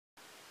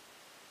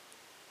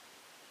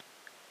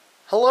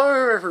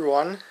Hello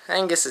everyone,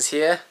 Angus is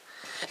here,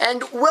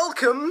 and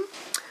welcome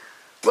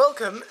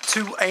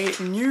to a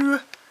new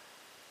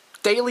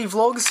daily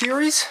vlog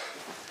series.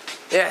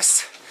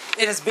 Yes,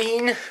 it has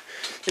been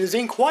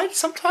quite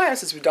some time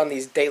since we've done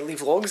these daily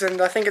vlogs,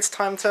 and I think it's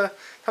time to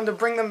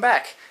bring them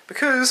back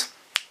because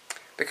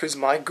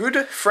my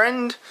good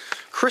friend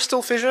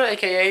CrystalFissure,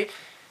 aka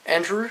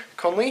Andrew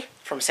Conley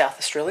from South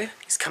Australia,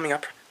 is coming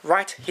up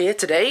right here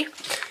today,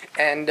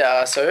 and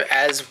so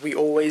as we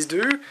always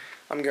do,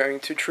 I'm going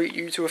to treat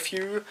you to a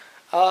few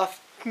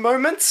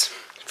moments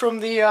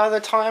from the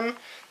time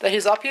that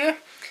he's up here.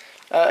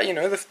 You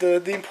know,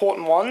 the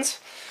important ones.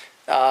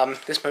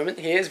 This moment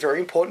here is very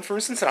important, for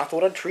instance, and I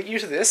thought I'd treat you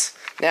to this.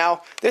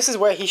 Now, this is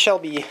where he shall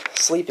be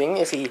sleeping,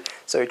 if he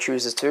so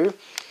chooses to.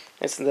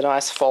 It's the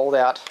nice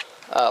fold-out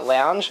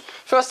lounge.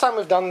 First time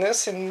we've done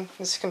this in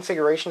this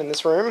configuration in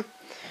this room.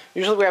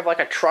 Usually we have like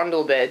a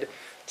trundle bed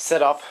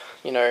set up,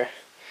 you know,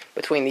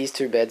 between these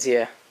two beds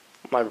here.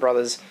 My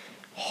brother's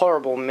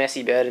horrible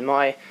messy bed and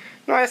my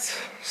nice,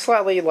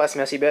 slightly less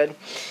messy bed.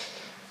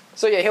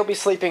 So yeah, he'll be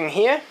sleeping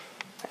here,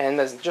 and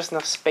there's just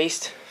enough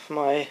space for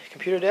my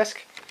computer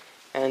desk.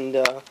 And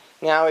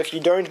now, if you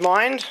don't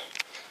mind,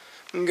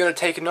 I'm gonna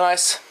take a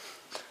nice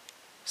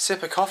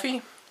sip of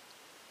coffee.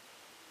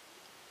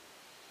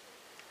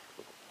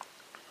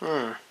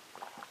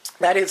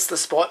 That is the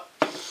spot.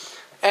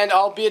 And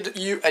I'll bid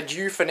you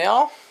adieu for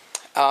now.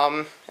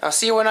 I'll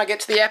see you when I get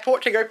to the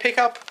airport to go pick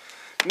up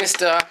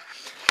Mr.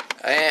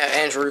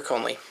 Andrew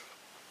Conley.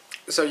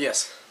 So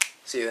yes,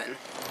 see you then.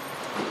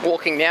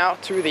 Walking now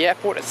to the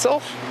airport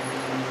itself.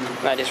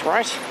 That is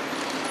right.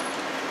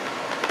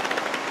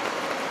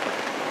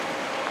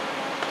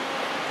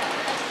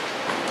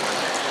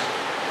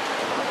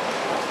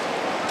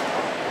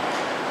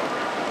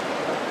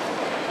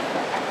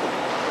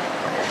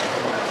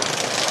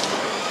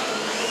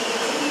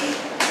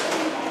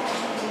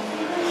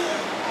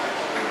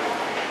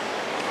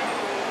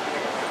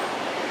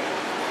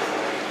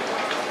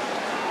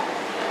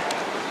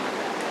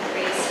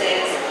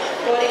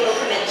 Boarding will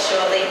commence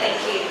shortly,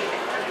 thank you.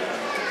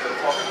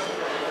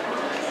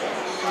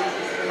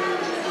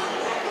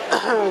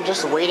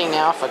 Just waiting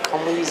now for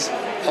Conley's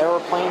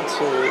aeroplane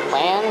to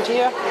land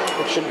here,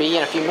 which should be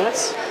in a few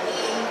minutes.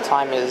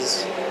 Time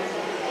is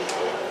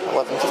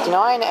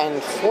 11:59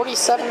 and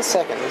 47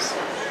 seconds.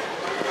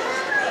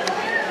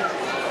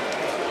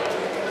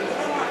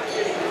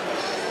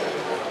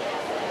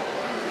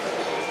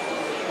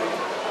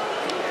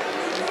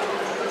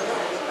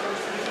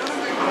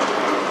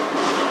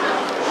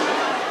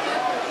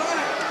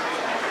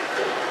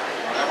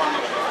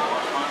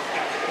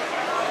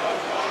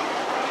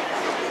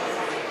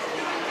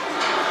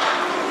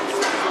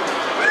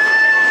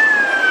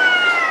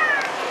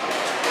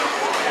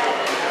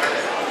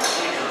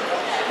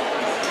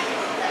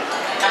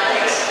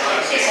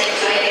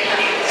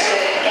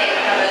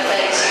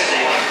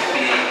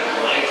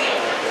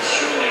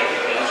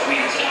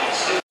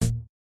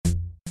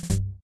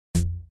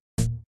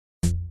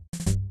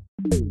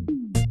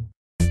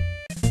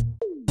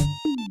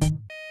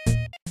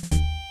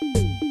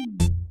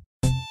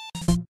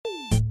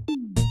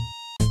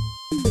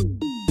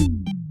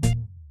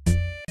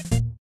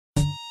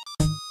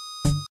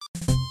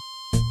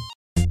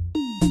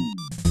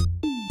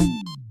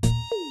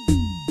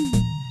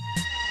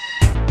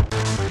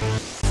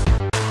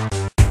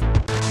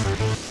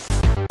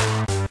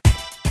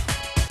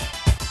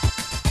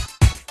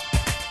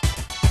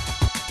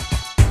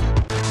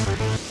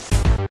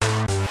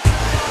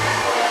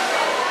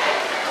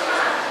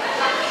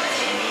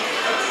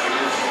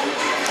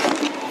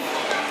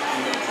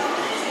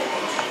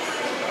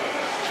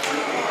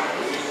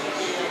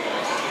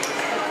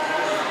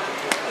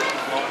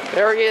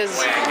 There he is,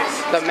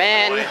 the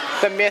man,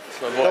 the myth,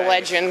 the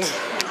legend.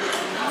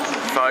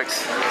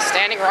 Folks,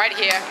 standing right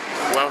here.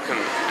 Welcome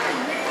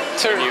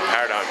to the new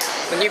paradigm.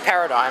 The new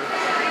paradigm.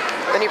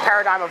 The new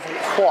paradigm of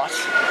what?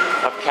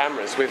 Of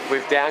cameras. We've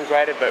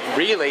downgraded, but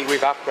really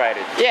we've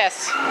upgraded.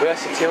 Yes.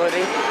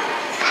 Versatility.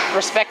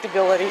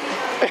 Respectability.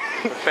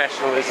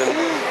 Professionalism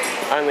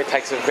only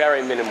takes a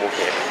very minimal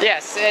hit.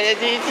 Yes,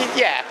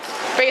 yeah.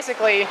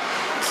 Basically,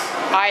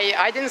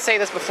 I didn't say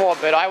this before,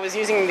 but I was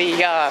using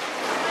the,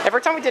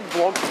 every time we did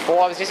vlogs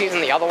before, I was just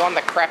using the other one,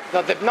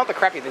 not the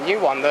crappy, the new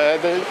one,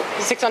 the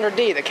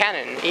 600D, the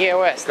Canon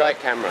EOS. Great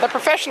camera. The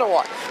professional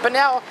one. But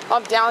now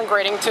I'm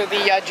downgrading to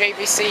the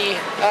JVC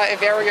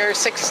Vario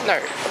 6, no,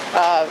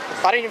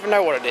 I don't even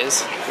know what it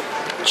is.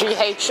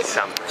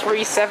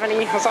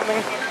 GH370 or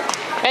something.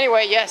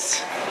 Anyway,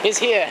 yes, he's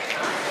here.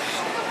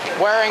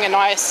 Wearing a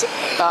nice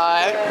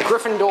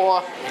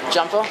Gryffindor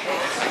jumper.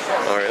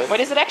 Oh really? Wait,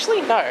 is it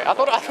actually? No, I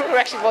thought it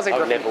actually was a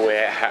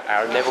Gryffindor.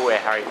 I would never wear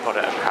Harry Potter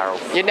apparel.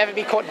 You'd never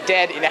be caught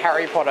dead in a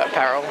Harry Potter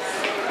apparel.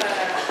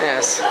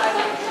 Yes.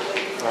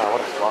 Oh,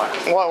 what a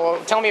flight.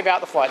 Well, tell me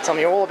about the flight. Tell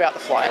me all about the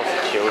flight.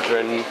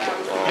 Children.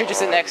 Who'd you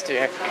sit next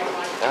to?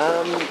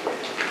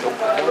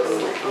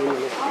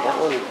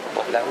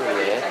 That one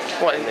there.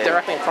 What, and then-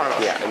 directly in front of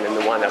us? Yeah, and then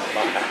the one up in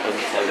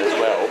front as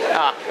well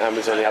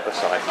was on the other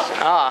side.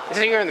 So.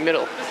 So you're in the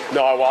middle.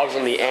 No, well, I was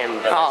on the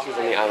end, but she was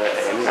on the other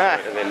end, Ah.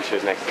 and then she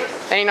was next to me.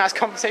 Any nice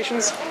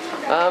conversations?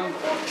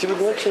 She was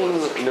watching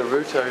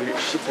Naruto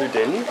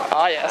Shippuden.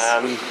 Ah, yes.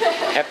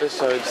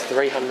 Episodes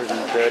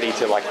 330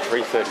 to like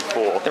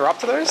 334. They're up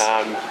to those?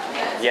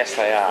 Yes,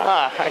 they are.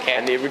 Ah, okay.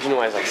 And the original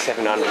has like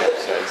 700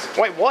 episodes.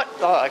 Wait, what?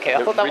 Oh, okay. I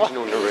The thought that was...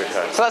 original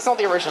Naruto. So that's not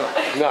the original?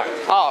 No.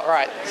 Oh,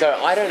 right. So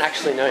I don't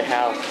actually know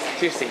how.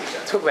 Seriously,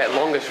 talk about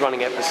longest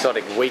running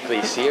episodic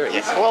weekly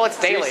series. Well, it's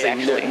daily,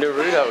 Seriously, actually.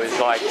 Naruto is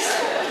like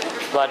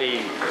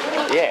bloody.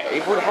 Yeah,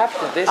 it would have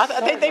to. There's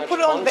They put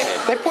it on.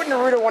 They put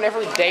Naruto on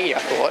every day, I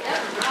thought.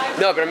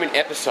 No, but I mean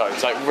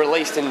episodes, like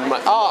released in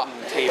modern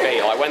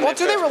TV. Like when Well,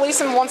 do they release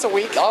them once a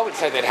week? I would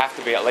say they'd have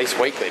to be at least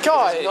weekly.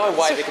 God, There's no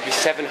way there could be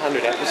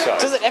 700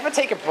 episodes. Does it ever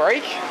take a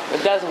break?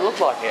 It doesn't look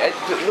like it.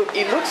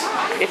 It looks.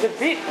 It's a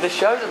bit. The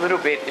show's a little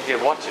bit. If you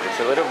watch it, it's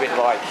a little bit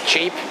like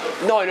Cheap?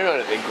 No.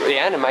 The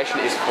animation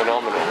is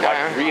phenomenal.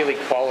 Like really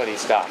quality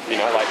stuff. You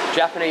know, like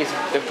Japanese.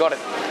 They've got it.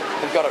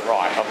 They've got it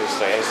right.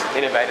 Obviously, as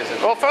innovators.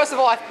 Well, first of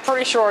all, I'm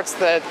pretty sure it's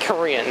the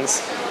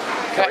Koreans.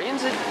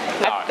 Koreans?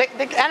 No.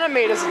 The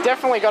animators have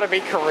definitely got to be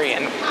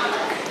Korean.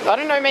 I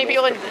don't know, maybe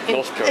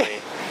North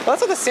Korean. Well,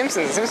 that's like The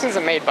Simpsons. The Simpsons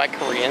are made by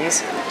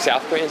Koreans.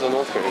 South Koreans or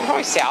North Koreans?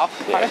 Probably South.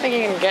 Yeah. I don't think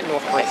you can get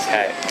North Koreans.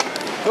 Okay.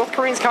 North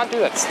Koreans can't do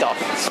that stuff.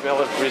 Smell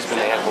of Brisbane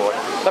airport.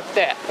 Up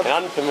there. An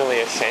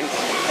unfamiliar scent.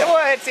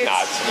 Well, it's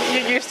No,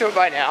 you're used to it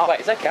by now. Wait,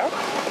 is that Carol?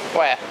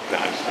 Where? No.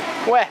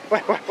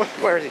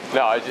 Where is he?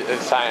 No, I was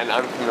just saying an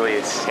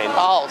unfamiliar scent.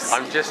 Oh.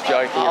 I'm just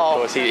joking, of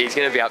course. He's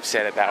going to be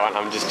upset at that one.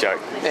 I'm just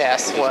joking.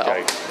 Yes, I'm just well.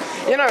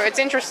 joking. You know, it's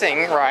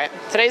interesting, right?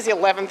 Today's the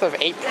 11th of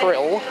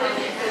April,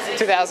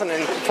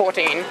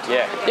 2014.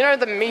 Yeah. You know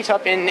the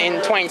meetup in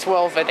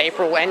 2012 at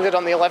April ended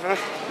on the 11th?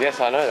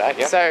 Yes, I know that.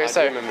 Yep. I do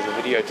remember the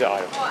video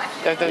title.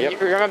 Yep. You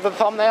remember the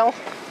thumbnail?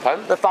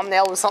 Pardon? The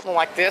thumbnail was something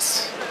like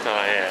this, Oh,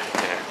 yeah.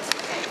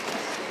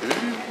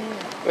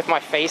 with my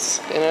face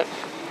in it,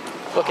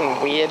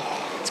 looking weird.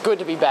 It's good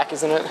to be back,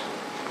 isn't it?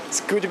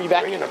 It's good to be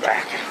back. Bringing it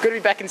back. Good to be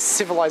back in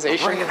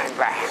civilization. Bringing it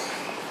back.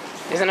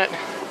 Isn't it?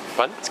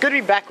 Fun? It's good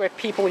to be back where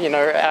people, you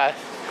know,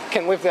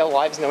 can live their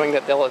lives knowing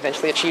that they'll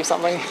eventually achieve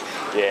something.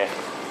 Yeah.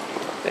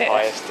 Yeah.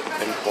 Highest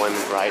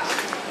employment rate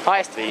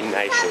Highest. in the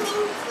nation.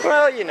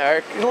 Well, you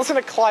know, listen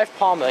to Clive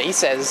Palmer. He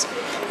says,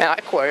 and I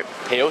quote.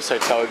 He also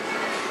told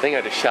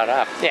Bingo to shut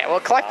up. Yeah, well,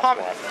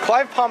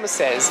 Clive Palmer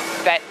says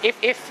that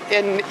if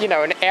in, you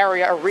know, an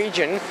area, a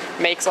region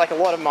makes like a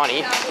lot of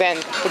money, then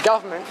the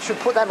government should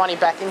put that money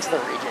back into the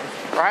region,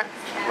 right?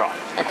 Right.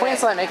 And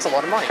Queensland makes a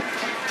lot of money.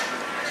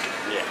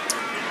 Yeah.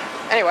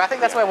 Anyway, I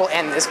think that's where we'll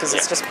end this because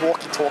it's just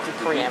walkie-talkie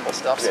preamble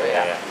stuff. So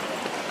yeah.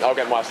 I'll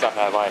get my stuff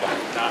out later.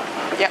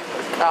 Yep.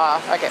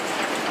 Okay.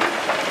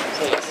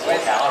 So yes. 4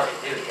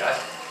 calories. Here we go.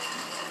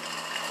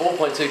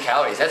 4.2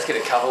 calories. That's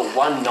going to cover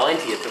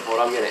 1/90th of what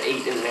I'm going to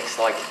eat in the next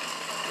like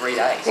 3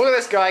 days. Look at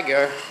this guy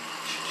go.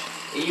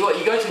 You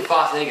go too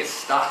fast and then you get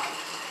stuck.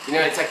 You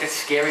know, it's like that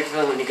scary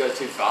feeling when you go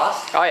too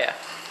fast. Oh yeah.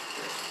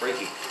 It's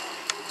freaky.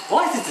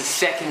 Why is this the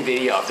second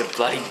video of the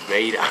bloody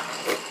beta?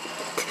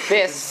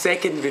 This.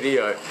 Second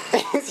video.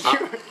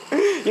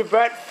 you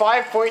burnt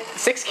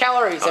 5.6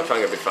 calories. I'm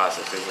trying to go a bit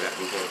faster, see what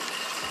happens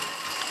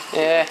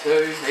here. Yeah. 2,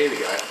 here we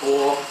go.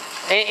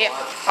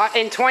 4.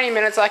 In 20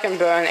 minutes, I can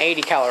burn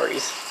 80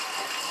 calories.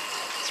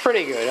 It's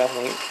pretty good, I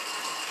think.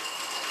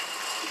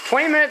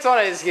 20 minutes on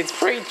it it's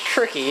pretty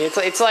tricky.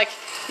 It's like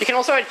you can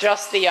also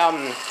adjust the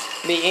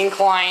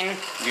incline.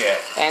 Yeah.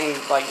 And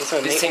like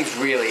sort of This seems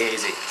really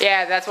easy.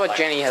 Yeah, that's what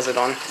Jenny has it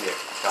on. Yeah.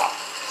 Oh,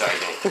 sorry,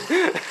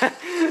 Jenny.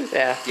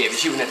 Yeah. Yeah, but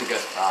she wouldn't have to go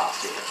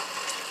fast.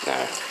 No.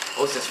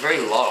 Also, it's very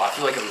low. I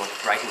feel like I'm like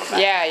breaking my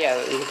back. Yeah.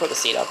 You can put the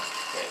seat up.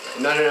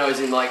 Yeah, no. As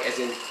in,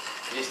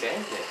 can you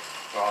stand? Yeah.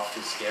 Oh, I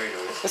feel scary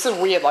doing this. This is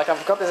weird. Like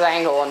I've got this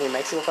angle on you,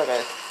 makes you look like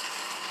a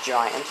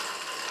giant.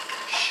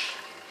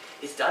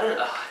 It's done.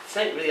 It's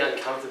not really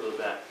uncomfortable with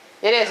that.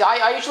 It is.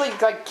 I usually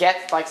like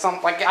get like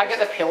I get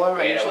the pillow.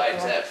 Where do usually-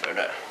 waves at for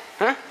that?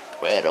 Huh?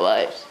 Where do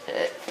waves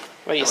at?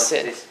 Where do you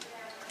sit?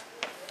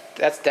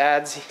 That's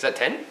Dad's. Is that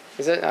 10?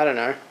 Is it? I don't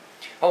know.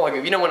 Oh my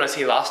god, you know when I was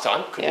here last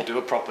time? Couldn't Yeah. do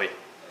it properly.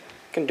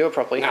 Can do it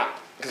properly. Nah,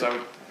 because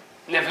I've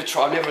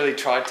never really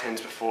tried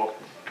 10s before.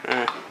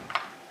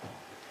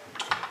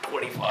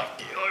 25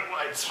 kilo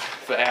weights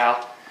for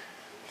Al.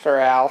 For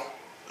Al.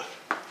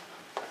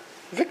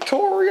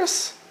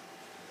 Victorious.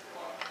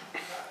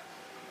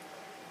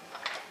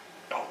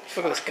 Oh,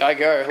 Look at this guy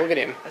go. Look at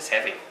him. that's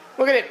heavy.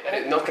 Look at him. That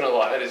is, not gonna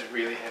lie, that is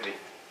really heavy.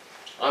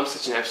 I'm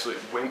such an absolute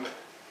wimp.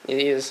 It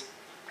is.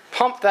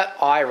 Pump that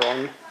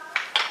iron.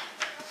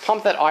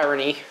 Pump that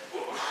irony.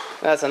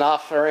 That's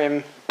enough for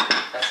him.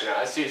 That's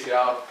nice. Seriously,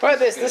 Al. Look at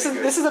this. This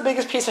is the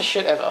biggest piece of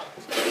shit ever.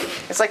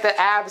 It's like the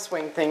ab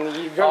swing thing.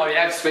 You go. Oh, the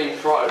ab swing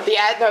pro. The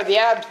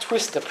ab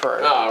Twister Pro.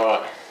 Oh,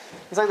 right.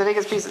 It's like the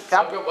biggest piece of...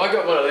 I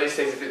got one of these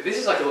things. This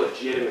is like a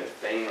legitimate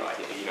thing right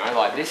here, you know?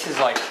 Like, this is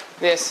like...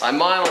 This. Like,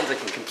 my one's like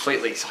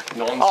completely, it's like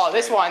non... Oh,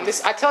 this one.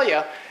 I tell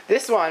you,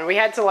 this one, we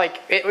had to like...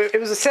 It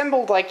was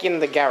assembled like in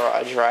the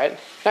garage, right?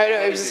 No,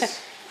 it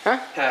was... Huh?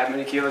 How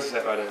many kilos is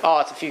that right now? Oh,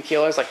 it's a few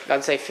kilos, like,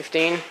 I'd say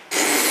 15.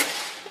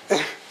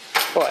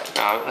 What?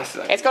 No, that's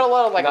like... It's got a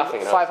lot of like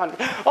nothing 500.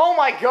 Oh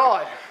my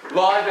god!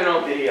 Live and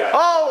on video.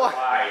 Oh! No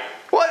way.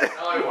 What?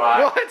 No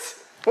way. What?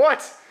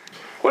 What?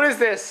 What is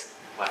this?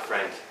 My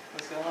friend.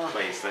 What's going on?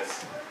 Please,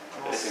 let's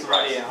It's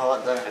sweaty and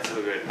hot though. That's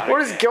all good.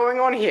 What is going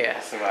on here?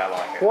 That's the way I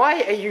like it.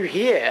 Why are you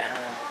here?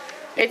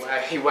 It's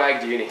He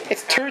wagged uni.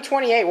 it's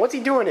 2:28. What's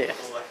he doing here?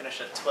 Well, I finished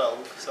at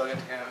 12, so I got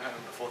to go home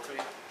before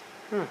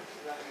 3.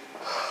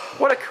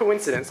 What a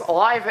coincidence.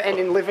 Live and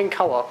in living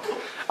colour.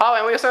 Oh,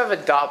 and we also have a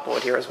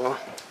dartboard here as well.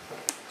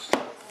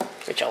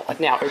 Which I'll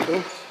now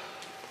open.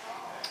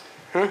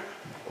 Huh?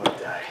 What a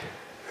day.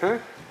 Huh?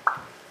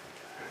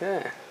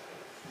 Yeah.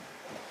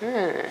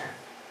 Yeah.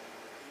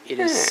 It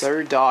is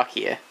so dark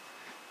here.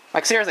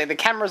 Like seriously, the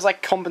camera's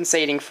like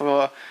compensating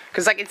for...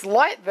 Because like it's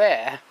light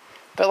there,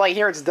 but like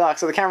here it's dark,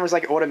 so the camera's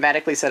like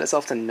automatically set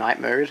itself to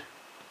night mode.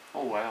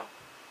 Oh wow.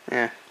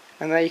 Yeah.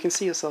 And there you can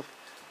see yourself.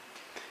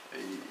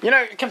 You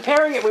know,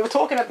 comparing it, we were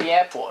talking at the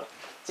airport.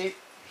 See,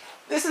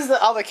 this is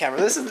the other camera.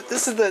 This is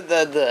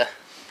the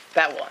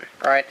that one,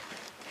 right?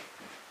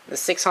 The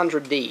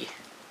 600D.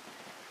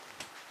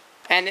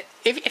 And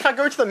if I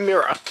go to the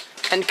mirror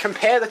and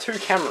compare the two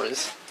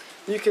cameras,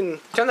 you can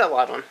turn that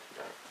light on.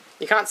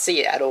 You can't see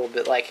it at all,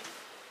 but like,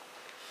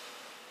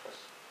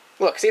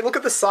 look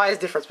at the size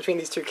difference between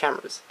these two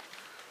cameras.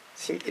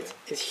 See,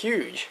 it's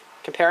huge.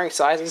 Comparing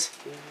sizes.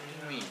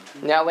 What do you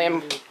mean? Now,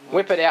 Liam,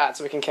 whip it out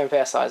so we can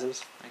compare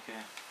sizes. Okay.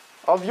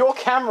 Of your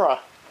camera.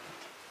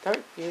 You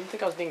didn't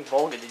think I was being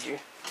vulgar, did you?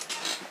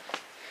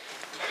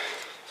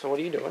 So what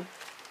are you doing?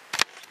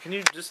 Can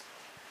you just...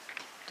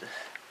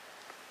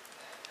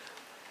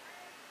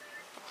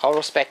 I'll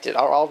respect it.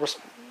 I'll What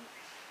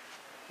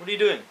are you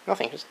doing?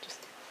 nothing. Just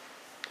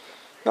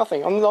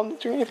nothing. I'm not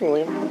doing anything,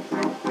 Liam.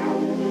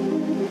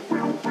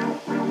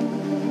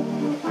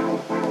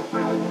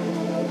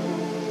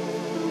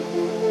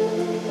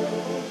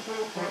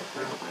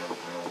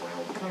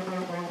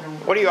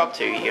 What are you up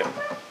to, you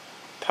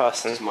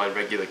person? This is my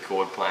regular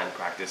chord playing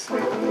practice.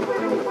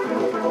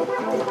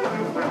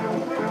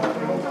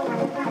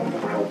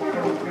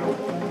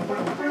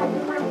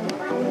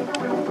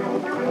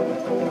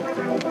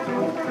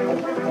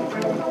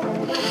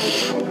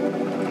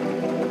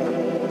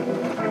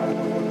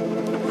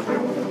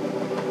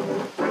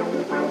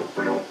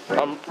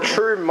 I'm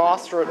true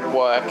master at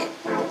work.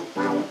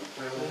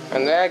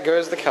 And there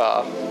goes the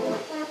car.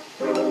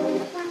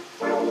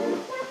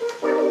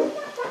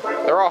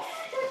 They're off.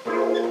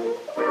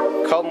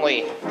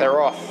 Calmly,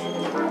 they're off.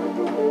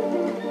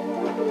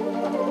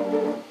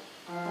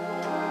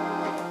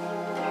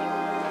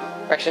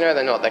 Actually, no,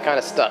 they're not. They're kind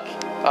of stuck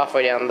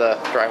halfway down the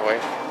driveway.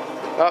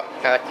 Oh,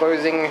 now they're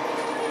closing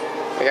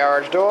the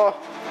garage door,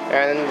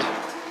 and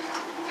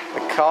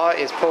the car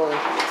is pulling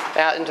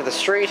out into the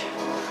street,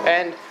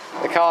 and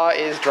the car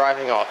is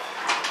driving off.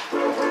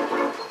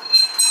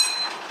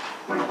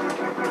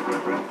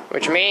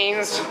 Which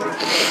means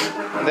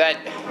that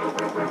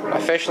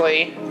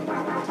officially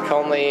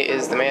Conley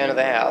is the man of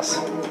the house.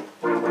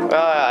 Well,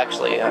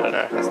 actually, I don't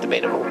know. That's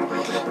debatable.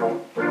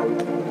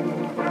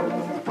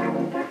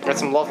 Got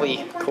some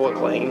lovely chord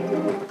playing.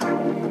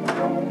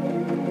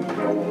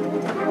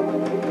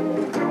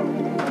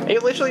 Are you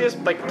literally just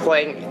like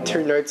playing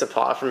two notes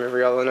apart from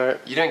every other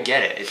note? You don't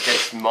get it. It's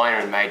just minor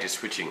and major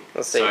switching.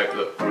 Let's see. So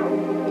look,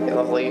 Yeah,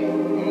 lovely.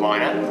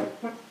 minor,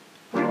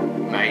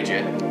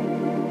 major,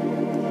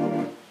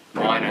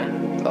 minor,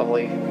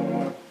 Lovely.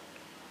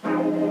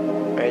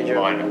 Major.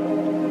 minor,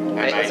 and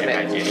Hey, that's major,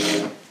 a bit.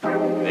 major.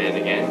 Then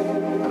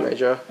again.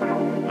 Major.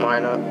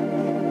 Minor.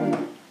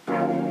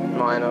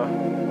 Minor.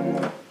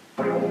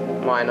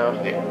 Minor.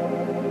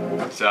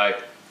 Yeah. So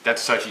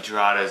that's Sochi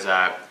Terada's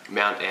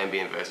Mount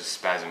Ambient versus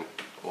Spasm,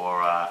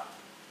 or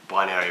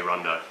Binary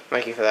Rondo.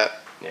 Thank you for that.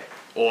 Yeah.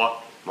 Or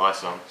my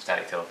song,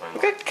 Static Telephone.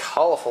 Look how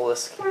colourful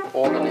this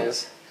organ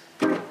is.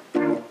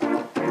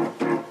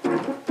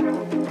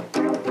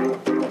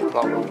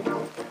 Lovely.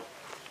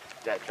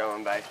 That drum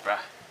and bass, bruh.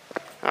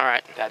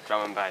 Alright, That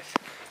drum and bass.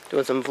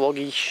 doing some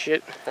vloggy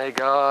shit. Hey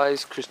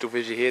guys,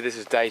 CrystalFissure here. This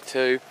is day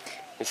 2.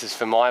 This is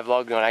for my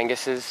vlog, not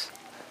Angus's.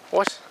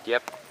 What?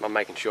 Yep, I'm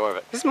making sure of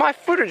it. This is my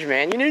footage,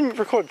 man. You didn't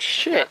record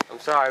shit. I'm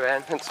sorry,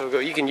 man. That's all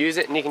good. You can use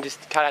it, and you can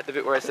just cut out the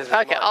bit where it says.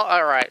 Okay,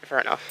 alright, fair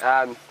enough.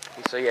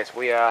 So yes,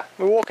 we are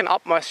We're walking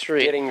up my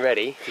street. getting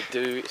ready to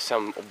do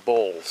some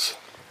balls.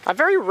 I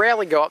very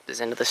rarely go up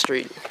this end of the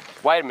street.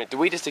 Wait a minute, do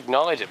we just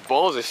acknowledge that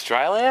Balls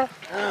Australia?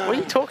 What are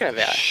you talking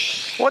about?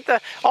 What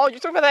the? Oh, you're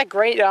talking about that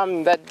great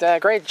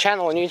great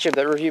channel on YouTube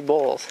that review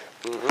balls.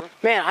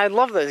 Man, I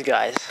love those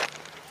guys.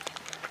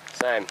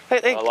 Same.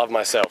 They- I love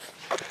myself.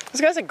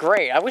 Those guys are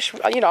great. I wish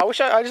I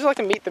just like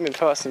to meet them in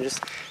person.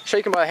 Just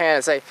shake them by the hand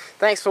and say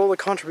thanks for all the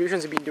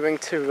contributions you've been doing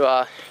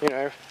to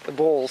the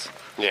balls.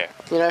 Yeah.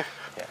 You know.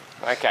 Yeah.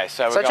 Okay,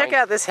 so we're So going... check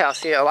out this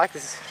house here. I like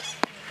this.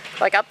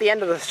 Like up the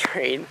end of the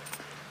street,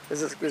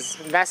 there's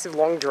this massive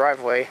long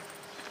driveway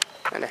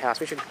and a house.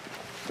 We should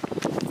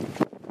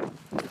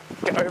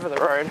get over the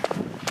road.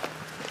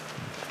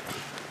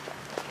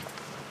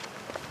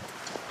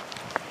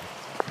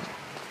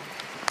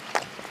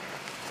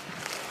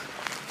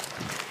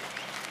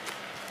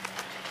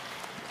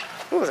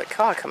 Oh, there's a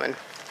car coming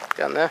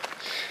down there.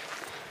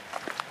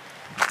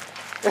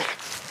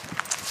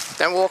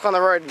 Don't walk on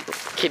the road,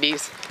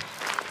 kiddies.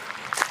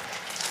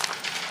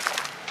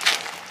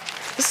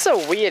 This is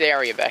a weird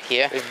area back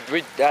here.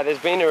 There's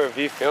been a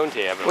review filmed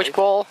here, I believe. Which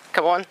ball?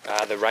 Come on.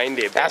 The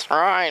reindeer ball. That's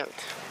right.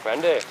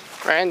 Reindeer.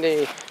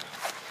 Randy.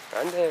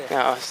 Reindeer.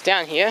 No, it's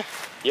down here.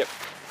 Yep.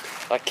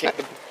 I kicked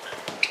the...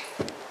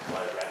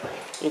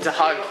 Needs a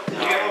hug.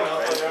 Did you get one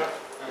else?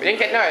 We didn't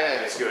get, no,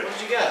 it's good. What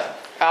did you get?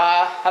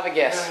 Have a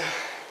guess.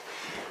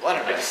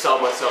 I just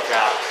sold myself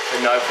out for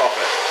no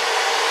profit.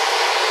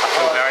 I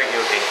feel very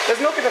guilty.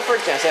 There's milk in the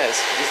fridge downstairs.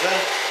 Is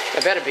there?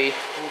 There better be.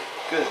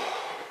 Good.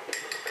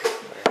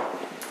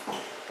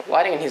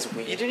 Lighting in his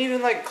weird. You didn't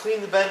even like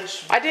clean the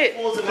bench. I did.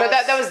 Walls No, and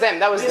that was them.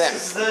 That was them.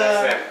 This is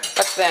the...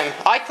 That's them.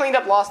 I cleaned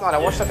up last night. I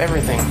washed up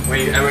everything. And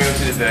we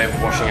also did the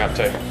washing up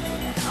too.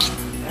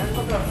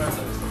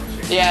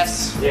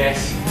 Yes.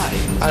 Yes.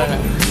 I don't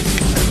know.